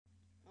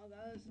Hi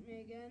guys,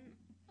 me again,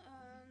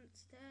 and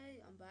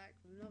today I'm back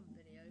with another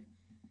video,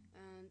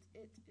 and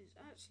it is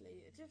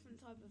actually a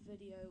different type of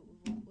video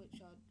of which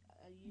I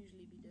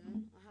usually be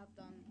doing. I have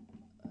done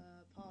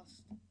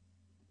past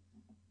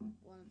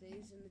one of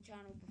these in the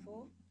channel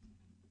before,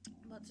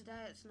 but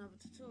today it's another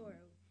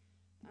tutorial,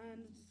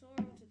 and the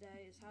tutorial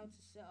today is how to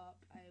set up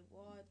a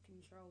wired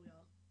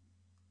controller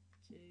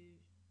to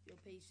your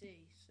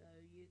PC so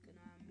you can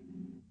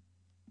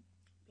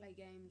play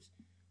games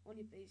on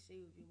your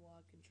PC with your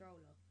wired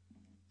controller.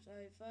 So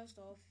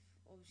first off,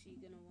 obviously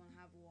you're going to want to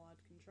have a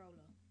wired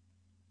controller.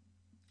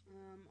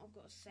 I've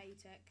got a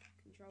Satec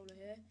controller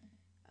here.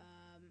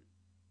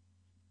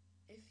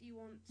 If you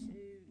want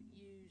to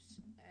use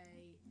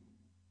a,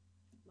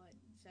 like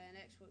say an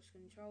Xbox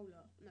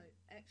controller, no,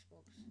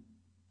 Xbox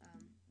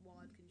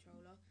wired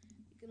controller,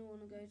 you're going to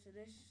want to go to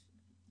this,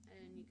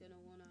 and you're going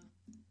to want to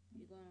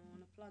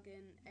plug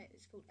in,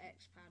 it's called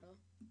XPadder.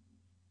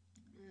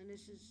 And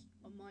this is,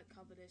 I might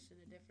cover this in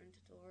a different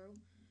tutorial,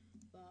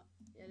 but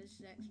yeah, this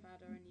is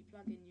XPadder, and you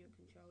plug in your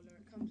controller,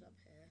 it comes up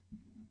here,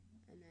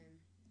 and then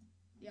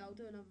yeah, I'll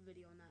do another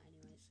video on that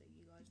anyway, so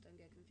you guys don't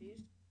get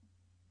confused.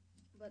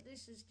 But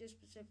this is just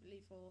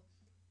specifically for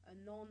a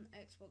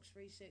non-Xbox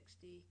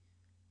 360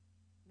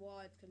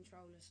 wired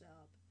controller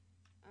setup.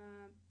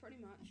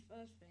 Pretty much,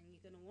 first thing,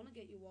 you're going to want to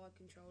get your wired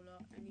controller,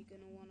 and you're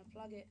going to want to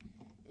plug it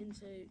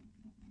into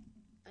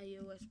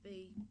a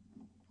USB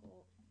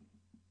port,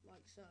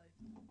 like so.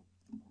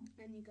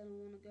 And you're going to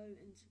want to go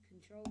into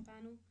control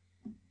panel.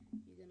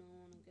 You're going to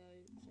want to go,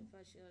 so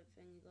first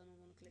thing, you're going to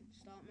want to click the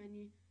start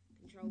menu,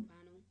 control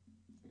panel,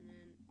 and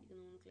then you're going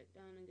to want to click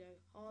down and go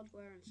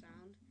hardware and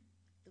sound,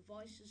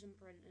 devices and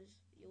printers.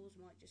 Yours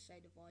might just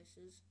say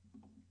devices,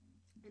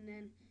 and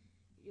then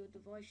your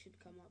device should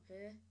come up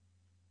here,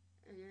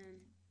 and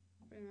then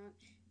pretty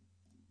much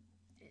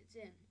it's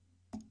in.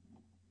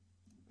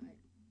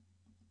 Right.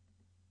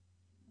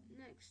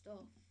 Next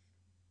off,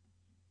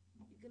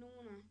 you're going to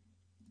want to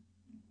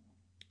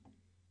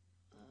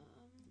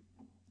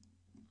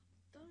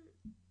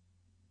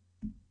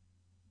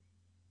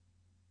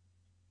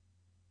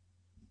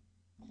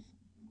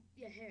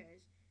here it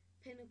is,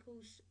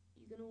 Pinnacles.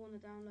 You're going to want to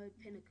download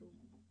Pinnacle.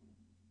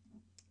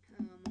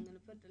 I'm going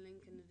to put the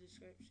link in the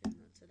description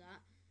to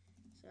that.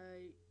 So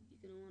you're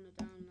going to want to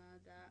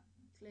download that,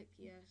 click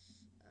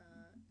yes,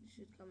 it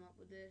should come up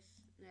with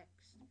this,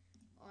 next,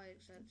 I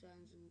accept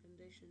terms and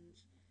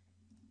conditions.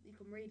 You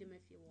can read them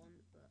if you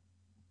want,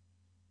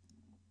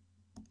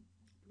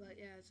 but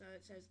yeah, so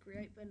it says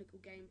create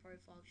Pinnacle game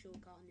profile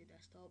shortcut on your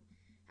desktop,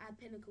 add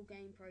Pinnacle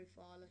game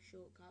profile, a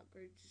shortcut,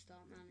 group to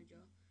start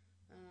manager.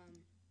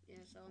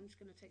 Yeah, so I'm just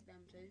going to tick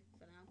them too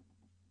for now.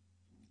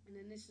 And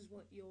then this is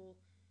what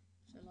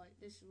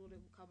this is what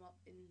it will come up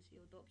into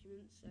your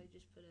documents, so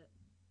just put it,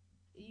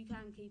 you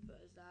can keep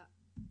it as that,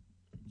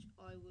 which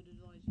I would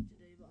advise you to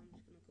do, but I'm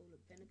just going to call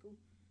it Pinnacle.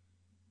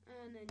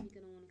 And then you're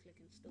going to want to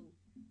click install.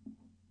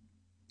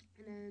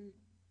 And then,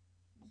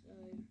 so,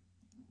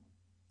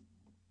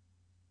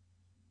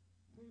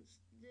 once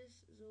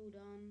this is all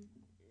done,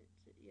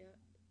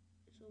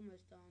 it's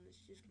almost done,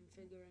 it's just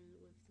configuring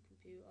with the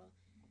computer.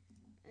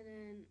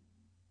 And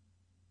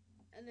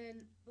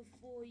then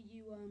before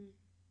you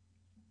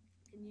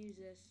can use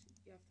this,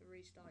 you have to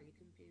restart your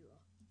computer,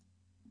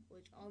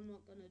 which I'm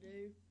not gonna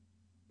do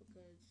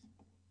because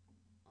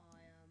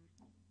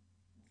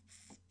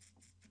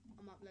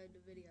I'm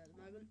uploading a video at the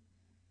moment.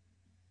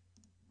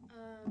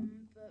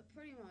 But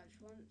pretty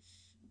much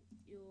once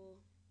you're,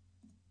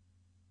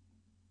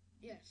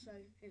 so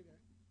here we go.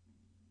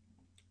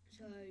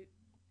 So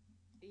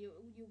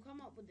you'll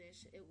come up with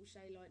this, it will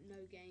say like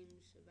no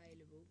games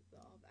available,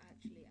 but I've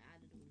actually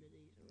added all of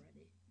these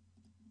already.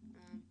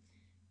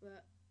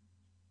 But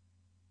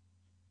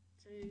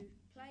to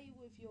play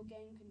with your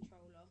game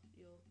controller,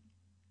 your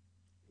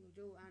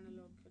dual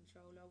analog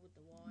controller with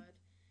the wired,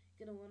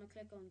 you're going to want to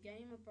click on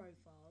gamer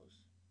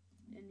profiles,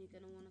 then you're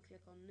going to want to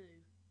click on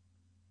new,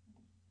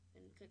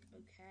 then click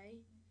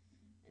OK,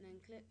 and then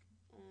click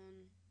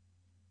on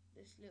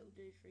this little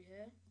doofy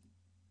here,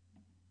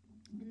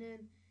 and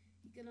then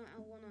you're going to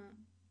want to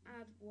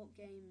add what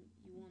game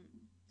you want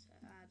to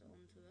add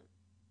onto it.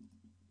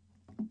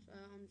 So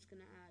I'm just going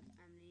to add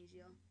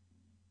Amnesia,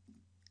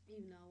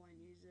 even though I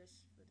won't use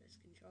this for this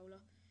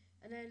controller.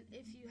 And then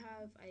if you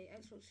have a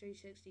Xbox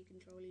 360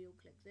 controller, you'll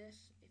click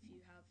this. If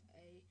you have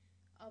a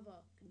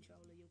other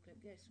controller, you'll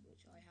click this,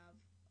 which I have.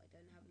 I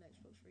don't have an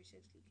Xbox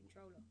 360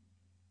 controller.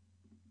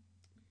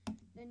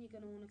 Then you're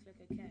going to want to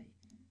click OK,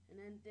 and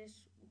then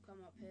this will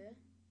come up here.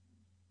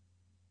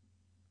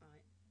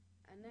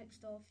 And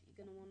next off, you're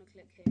going to want to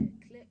click here.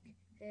 Click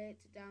here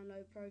to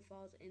download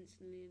profiles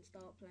instantly and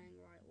start playing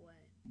right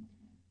away.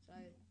 So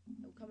it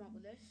will come up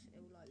with this.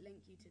 It will like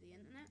link you to the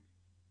internet.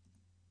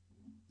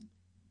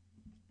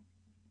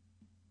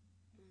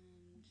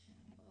 And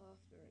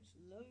after it's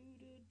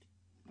loaded,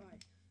 right.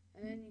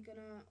 And then you're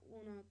going to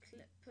want to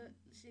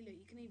see, look,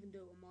 you can even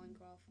do it on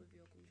Minecraft with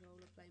your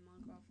controller. Play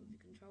Minecraft with your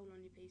controller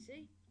on your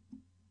PC.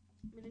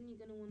 And then you're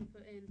going to want to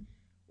put in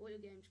what your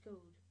game's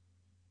called.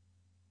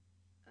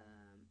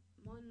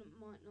 mine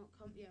might not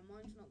come. Yeah,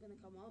 mine's not going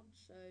to come up.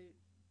 So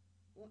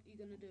what you're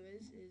going to do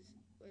is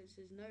where it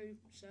says no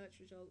search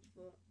results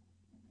for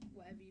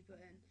whatever you put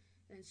in,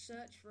 then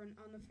search for an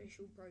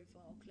unofficial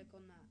profile. Click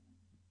on that.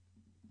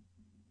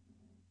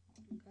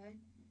 Okay,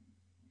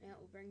 that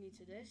will bring you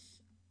to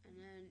this, and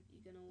then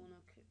you're going to want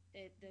to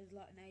there's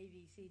like an A,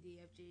 B, C,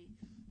 D, F, G,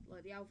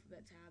 like the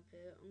alphabet tab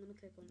here. I'm going to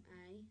click on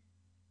A,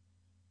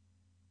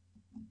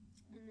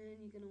 and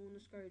then you're going to want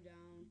to scroll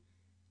down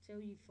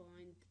till you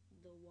find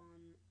the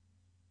one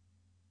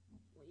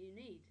what you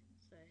need.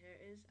 So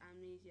here it is,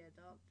 Amnesia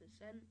Dark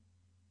Descent.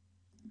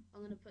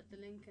 I'm going to put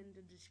the link in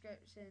the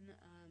description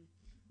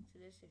to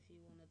this if you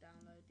want to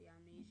download the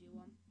Amnesia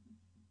one.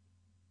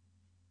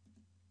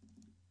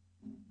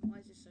 Why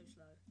is this so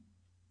slow?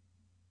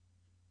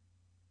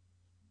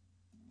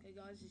 Okay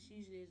guys, this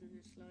usually isn't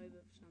this slow,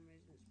 but for some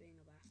reason it's being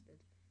a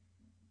bastard.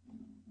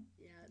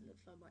 Yeah, it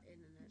looks like my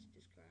internet's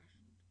just crashed.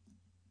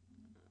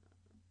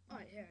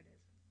 Alright, here it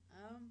is.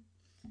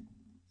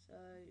 So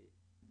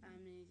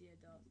Amnesia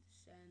Dark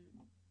Descent.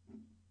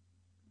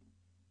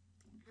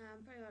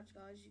 Pretty much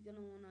guys, you're going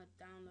to want to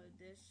download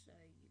this, so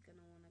you're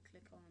going to want to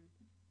click on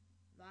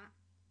that,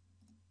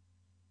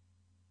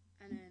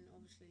 and then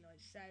obviously like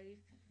save,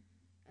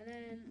 and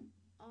then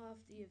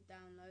after you've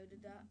downloaded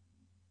that,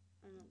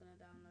 I'm not going to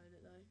download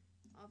it though,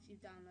 after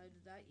you've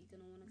downloaded that, you're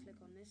going to want to click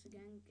on this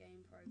again,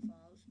 game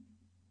profiles,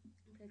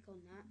 click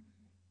on that,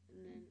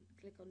 and then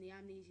click on the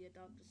Amnesia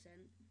Dark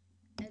Descent,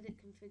 edit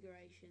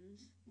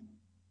configurations,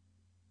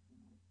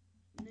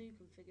 new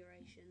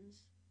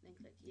configurations, then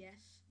click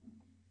yes,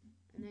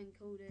 and then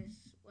call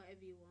this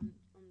whatever you want.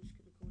 I'm just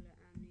going to call it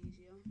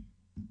Amnesia,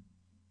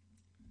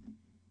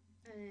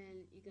 and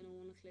then you're going to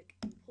want to click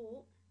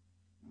import,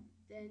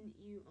 then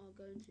you are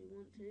going to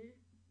want to,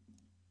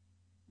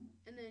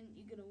 and then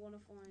you're going to want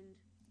to find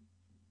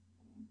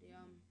the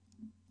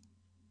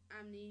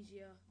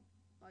Amnesia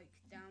like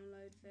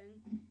download thing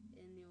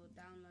in your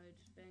download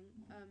thing,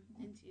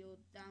 into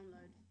your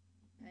download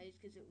page,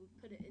 because it will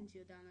put it into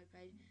your download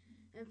page,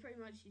 and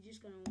pretty much you're just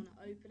going to want to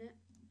open it,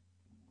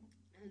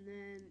 and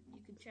then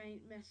you can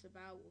mess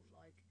about with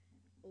like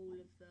all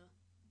of the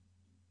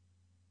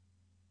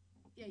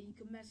you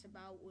can mess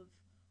about with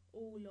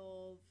all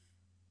of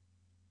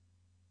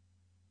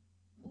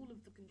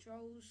the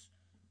controls.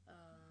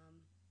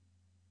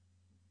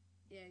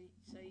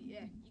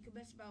 You can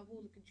mess about with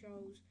all the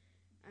controls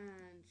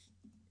and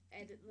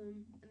edit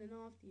them, and then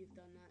after you've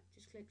done that,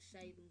 just click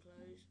save and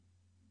close,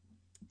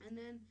 and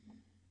then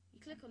you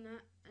click on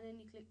that, and then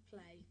you click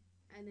play,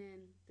 and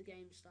then the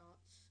game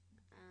starts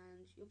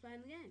and you're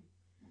playing the game.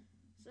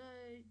 So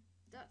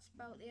that's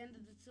about the end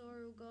of the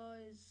tutorial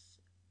guys.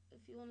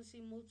 If you want to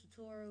see more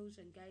tutorials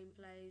and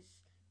gameplays,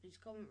 please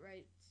comment,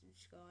 rate,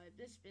 subscribe.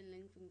 This has been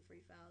Link from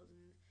 3000,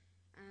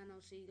 and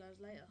I'll see you guys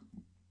later.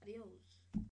 Adios.